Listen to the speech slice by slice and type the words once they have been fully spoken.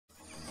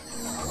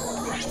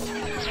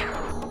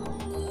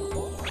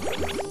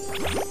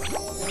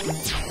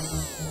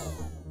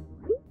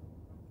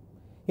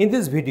In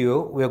this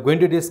video, we are going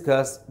to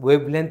discuss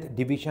wavelength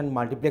division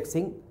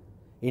multiplexing.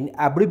 In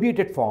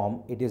abbreviated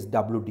form, it is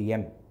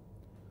WDM.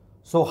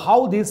 So,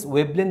 how this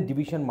wavelength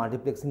division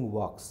multiplexing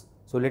works?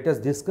 So, let us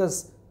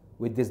discuss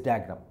with this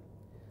diagram.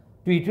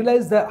 To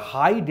utilize the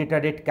high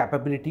data rate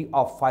capability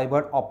of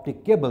fiber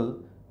optic cable,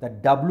 the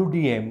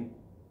WDM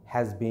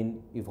has been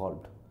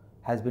evolved,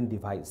 has been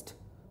devised.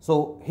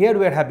 So, here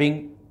we are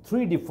having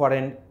three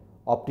different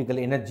optical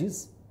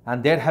energies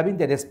and they are having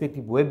the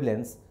respective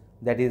wavelengths,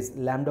 that is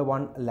lambda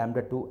 1,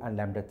 lambda 2 and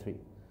lambda 3,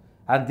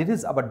 and this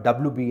is our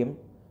WDM.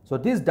 So,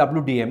 this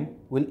WDM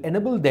will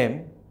enable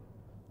them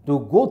to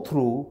go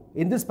through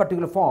in this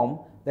particular form,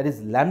 that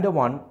is lambda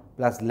 1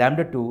 plus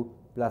lambda 2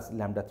 plus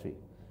lambda 3,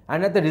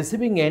 and at the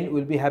receiving end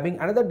we will be having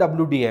another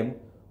WDM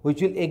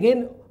which will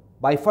again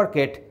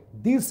bifurcate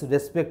these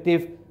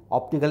respective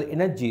optical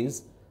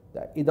energies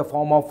in the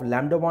form of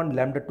lambda 1,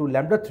 lambda 2,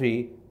 lambda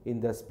 3 in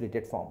the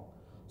splitted form.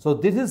 So,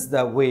 this is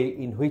the way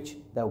in which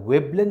the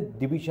wavelength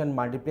division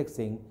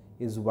multiplexing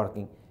is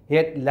working.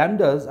 Here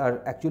lambdas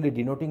are actually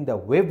denoting the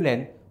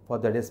wavelength for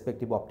the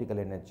respective optical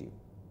energy.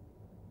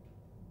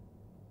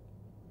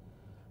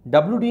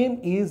 WDM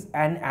is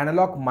an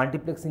analog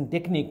multiplexing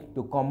technique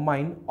to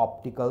combine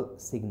optical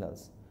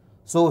signals.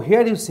 So,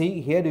 here you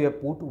see, here we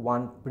have put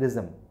one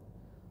prism.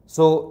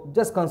 So,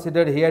 just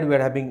consider here we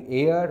are having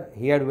air,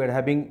 here we are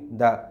having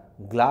the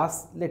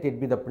glass, let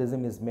it be the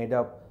prism is made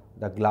of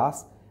the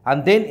glass,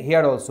 and then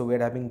here also we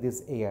are having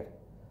this air.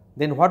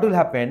 Then what will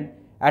happen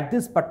at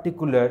this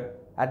particular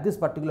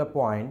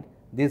point,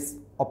 this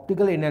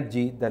optical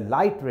energy, the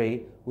light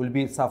ray will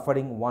be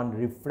suffering one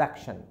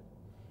refraction,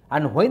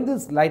 and when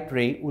this light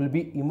ray will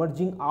be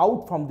emerging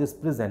out from this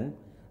prism,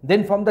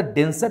 then from the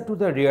denser to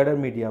the rarer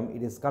medium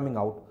it is coming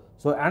out.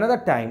 So, another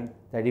time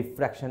the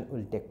refraction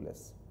will take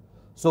place.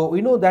 So,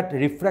 we know that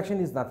refraction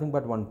is nothing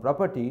but one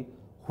property.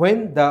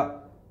 When the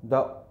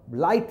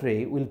light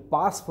ray will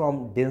pass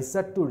from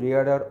denser to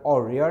rarer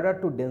or rarer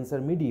to denser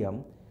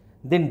medium,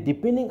 then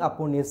depending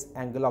upon its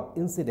angle of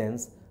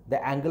incidence,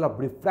 the angle of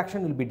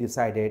refraction will be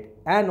decided,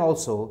 and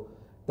also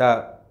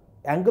the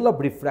angle of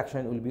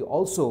refraction will be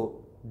also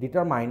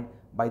determined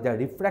by the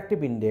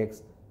refractive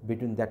index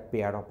between that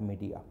pair of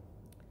media.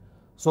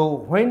 So,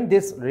 when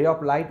this ray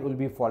of light will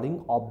be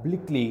falling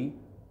obliquely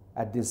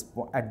at this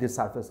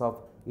surface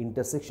of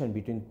intersection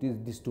between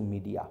these two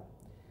media.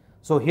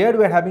 So, here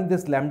we are having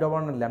this lambda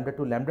 1 and lambda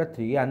 2, lambda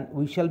 3, and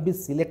we shall be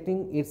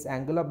selecting its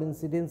angle of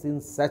incidence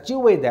in such a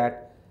way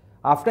that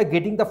after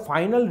getting the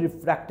final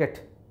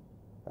refracted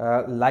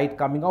light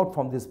coming out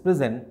from this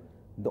prism,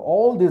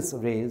 all these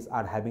rays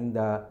are having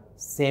the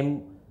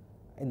same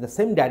in the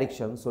same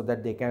direction, so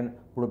that they can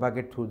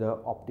propagate through the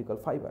optical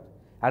fiber.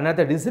 And at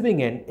the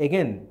receiving end,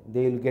 again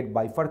they will get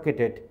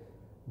bifurcated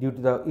due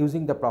to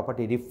using the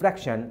property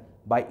refraction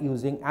by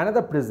using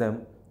another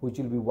prism which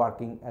will be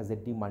working as a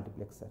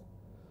demultiplexer.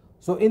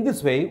 So, in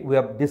this way we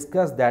have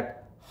discussed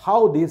that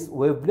how this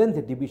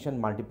wavelength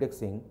division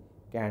multiplexing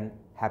can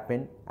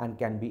happen and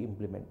can be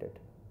implemented.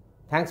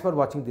 Thanks for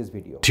watching this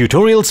video.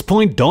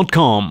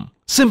 Tutorialspoint.com.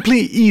 Simply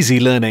easy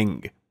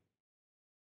learning.